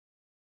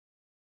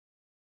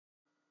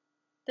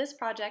This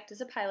project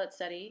is a pilot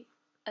study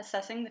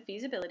assessing the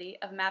feasibility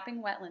of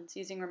mapping wetlands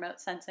using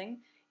remote sensing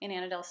in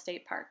Annandale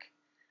State Park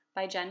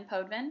by Jen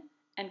Podvin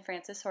and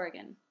Francis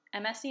Hourigan,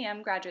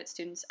 MSEM graduate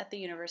students at the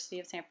University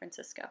of San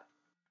Francisco.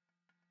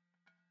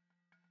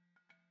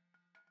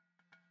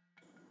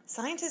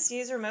 Scientists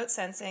use remote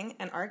sensing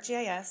and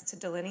ArcGIS to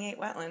delineate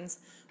wetlands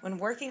when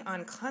working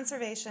on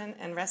conservation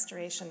and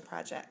restoration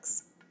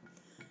projects.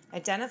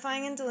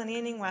 Identifying and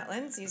delineating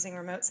wetlands using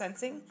remote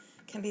sensing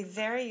can be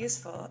very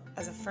useful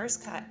as a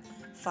first cut,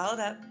 followed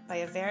up by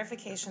a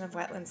verification of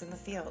wetlands in the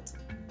field.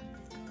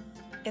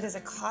 It is a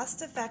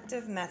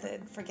cost-effective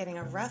method for getting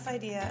a rough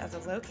idea of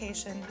the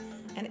location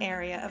and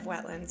area of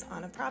wetlands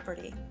on a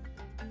property.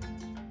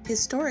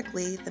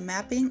 Historically, the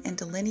mapping and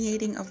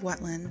delineating of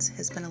wetlands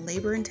has been a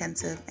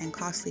labor-intensive and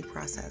costly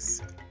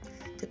process.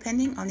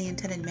 Depending on the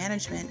intended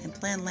management and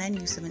planned land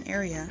use of an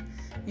area,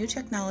 new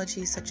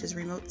technologies such as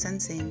remote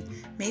sensing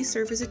may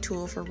serve as a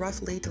tool for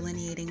roughly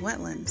delineating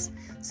wetlands,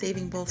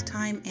 saving both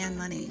time and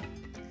money.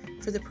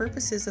 For the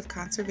purposes of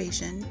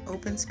conservation,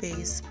 open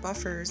space,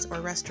 buffers,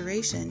 or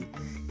restoration,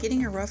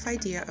 getting a rough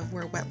idea of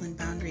where wetland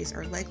boundaries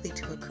are likely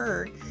to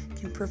occur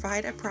can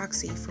provide a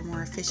proxy for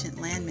more efficient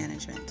land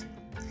management.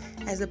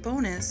 As a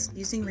bonus,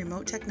 using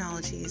remote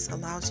technologies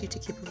allows you to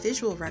keep a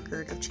visual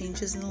record of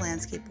changes in the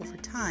landscape over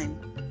time.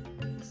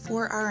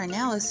 For our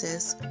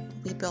analysis,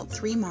 we built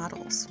 3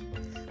 models.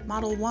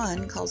 Model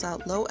 1 calls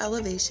out low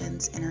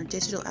elevations in our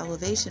digital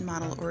elevation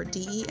model, or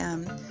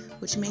DEM,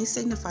 which may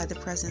signify the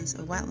presence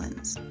of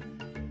wetlands.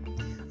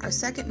 Our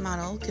second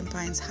model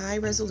combines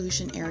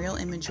high-resolution aerial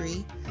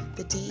imagery,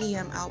 the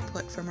DEM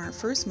output from our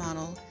first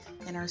model,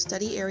 and our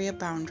study area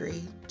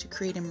boundary to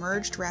create a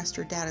merged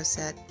raster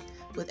dataset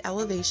with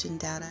elevation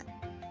data.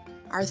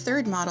 Our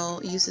third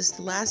model uses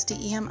the last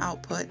DEM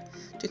output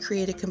to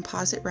create a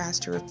composite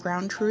raster of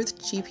ground truth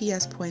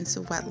GPS points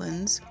of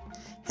wetlands,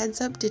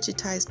 heads-up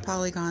digitized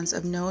polygons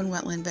of known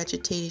wetland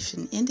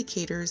vegetation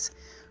indicators,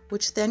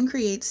 which then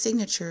creates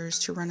signatures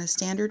to run a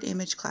standard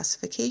image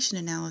classification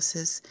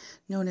analysis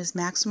known as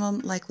maximum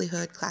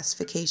likelihood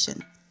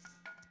classification.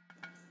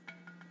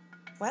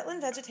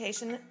 Wetland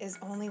vegetation is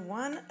only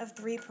one of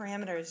 3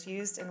 parameters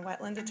used in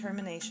wetland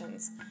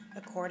determinations,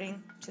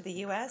 according to the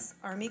U.S.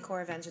 Army Corps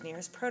of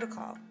Engineers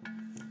protocol.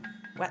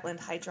 Wetland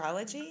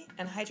hydrology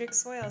and hydric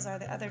soils are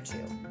the other 2.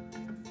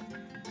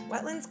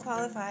 Wetlands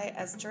qualify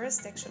as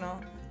jurisdictional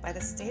by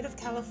the state of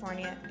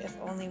California if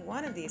only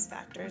one of these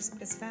factors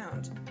is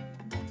found.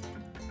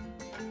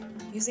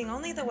 Using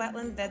only the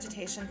wetland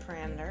vegetation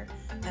parameter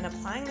and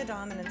applying the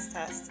dominance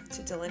test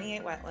to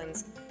delineate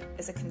wetlands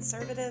is a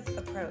conservative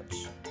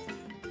approach.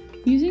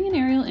 Using an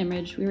aerial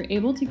image, we were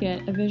able to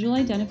get a visual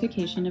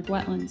identification of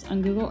wetlands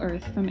on Google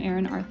Earth from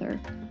Aaron Arthur,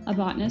 a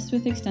botanist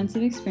with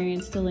extensive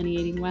experience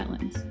delineating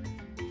wetlands.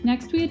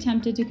 Next, we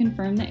attempted to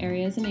confirm the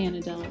areas in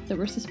Annandale that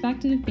were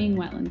suspected of being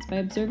wetlands by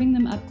observing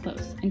them up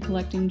close and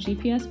collecting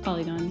GPS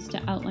polygons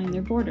to outline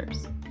their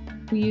borders.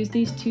 We used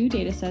these 2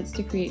 datasets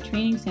to create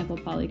training sample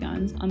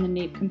polygons on the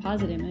NAPE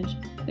composite image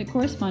that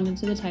corresponded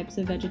to the types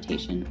of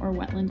vegetation or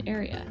wetland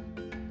area.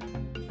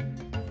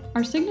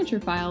 Our signature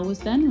file was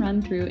then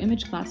run through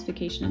image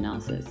classification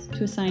analysis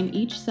to assign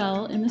each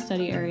cell in the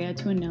study area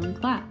to a known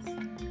class.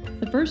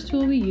 The first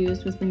tool we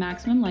used was the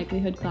maximum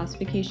likelihood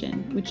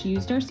classification, which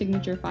used our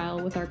signature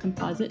file with our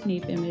composite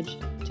NAPE image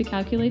to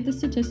calculate the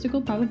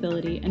statistical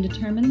probability and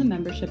determine the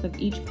membership of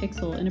each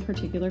pixel in a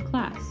particular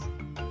class.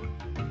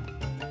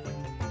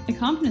 A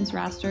confidence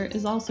raster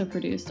is also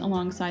produced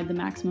alongside the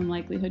maximum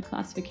likelihood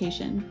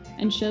classification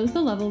and shows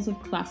the levels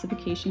of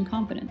classification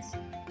confidence.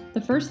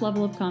 The first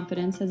level of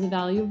confidence has a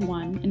value of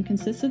 1 and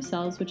consists of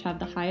cells which have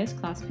the highest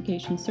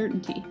classification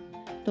certainty.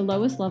 The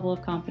lowest level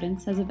of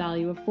confidence has a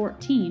value of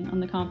 14 on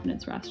the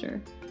confidence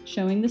raster,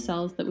 showing the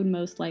cells that would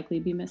most likely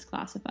be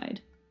misclassified.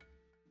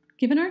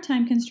 Given our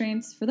time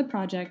constraints for the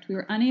project, we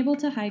were unable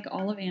to hike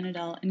all of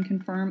Annandale and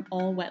confirm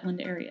all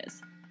wetland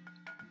areas.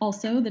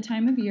 Also, the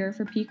time of year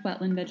for peak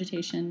wetland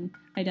vegetation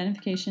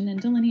identification and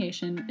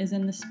delineation is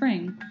in the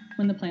spring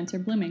when the plants are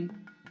blooming.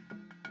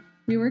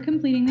 We were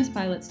completing this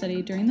pilot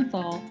study during the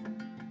fall,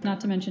 not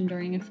to mention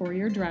during a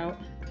 4-year drought,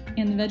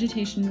 and the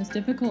vegetation was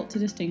difficult to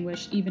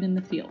distinguish even in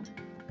the field.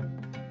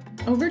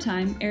 Over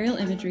time, aerial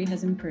imagery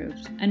has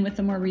improved, and with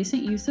the more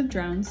recent use of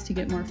drones to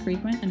get more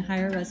frequent and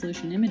higher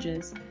resolution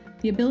images,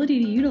 the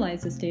ability to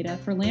utilize this data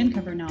for land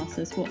cover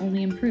analysis will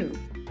only improve.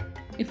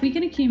 If we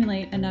can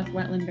accumulate enough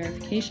wetland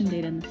verification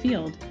data in the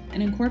field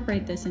and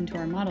incorporate this into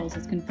our models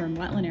as confirmed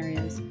wetland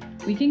areas,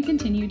 we can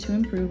continue to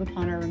improve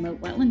upon our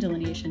remote wetland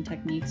delineation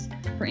techniques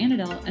for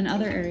Annandale and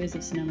other areas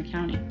of Sonoma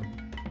County.